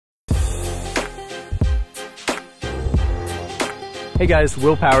Hey guys,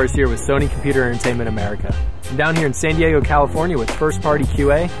 Will Powers here with Sony Computer Entertainment America. I'm down here in San Diego, California with First Party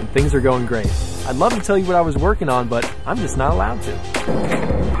QA, and things are going great. I'd love to tell you what I was working on, but I'm just not allowed to.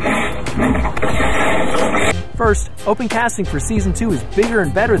 First, open casting for Season 2 is bigger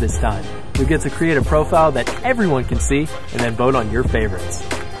and better this time. You'll get to create a profile that everyone can see, and then vote on your favorites.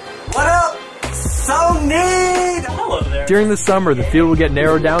 What up, Sony? Hello there. During the summer, the field will get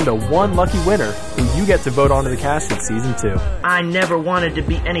narrowed down to one lucky winner, who you get to vote onto the cast of Season 2. I never wanted to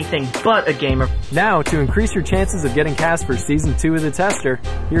be anything but a gamer. Now, to increase your chances of getting cast for Season 2 of The Tester,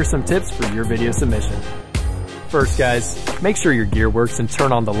 here are some tips for your video submission. First guys, make sure your gear works and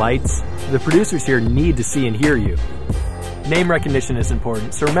turn on the lights. The producers here need to see and hear you. Name recognition is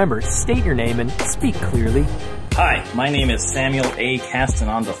important, so remember, state your name and speak clearly. Hi, my name is Samuel A.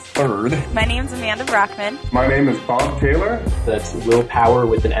 Castanon III. My name's Amanda Brockman. My name is Bob Taylor. That's Will Power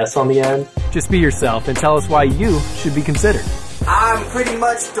with an S on the end. Just be yourself and tell us why you should be considered. I'm pretty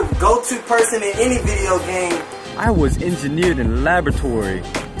much the go-to person in any video game. I was engineered in a laboratory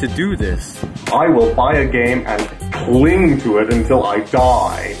to do this. I will buy a game and cling to it until I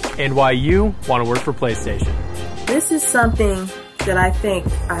die. And why you want to work for PlayStation. This is something that I think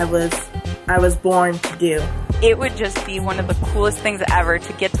I was born to do. It would just be one of the coolest things ever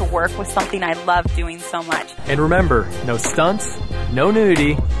to get to work with something I love doing so much. And remember, no stunts, no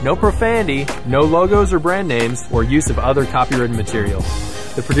nudity, no profanity, no logos or brand names, or use of other copyrighted material.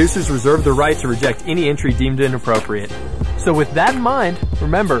 The producers reserve the right to reject any entry deemed inappropriate. So with that in mind,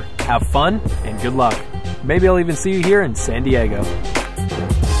 remember, have fun and good luck. Maybe I'll even see you here in San Diego.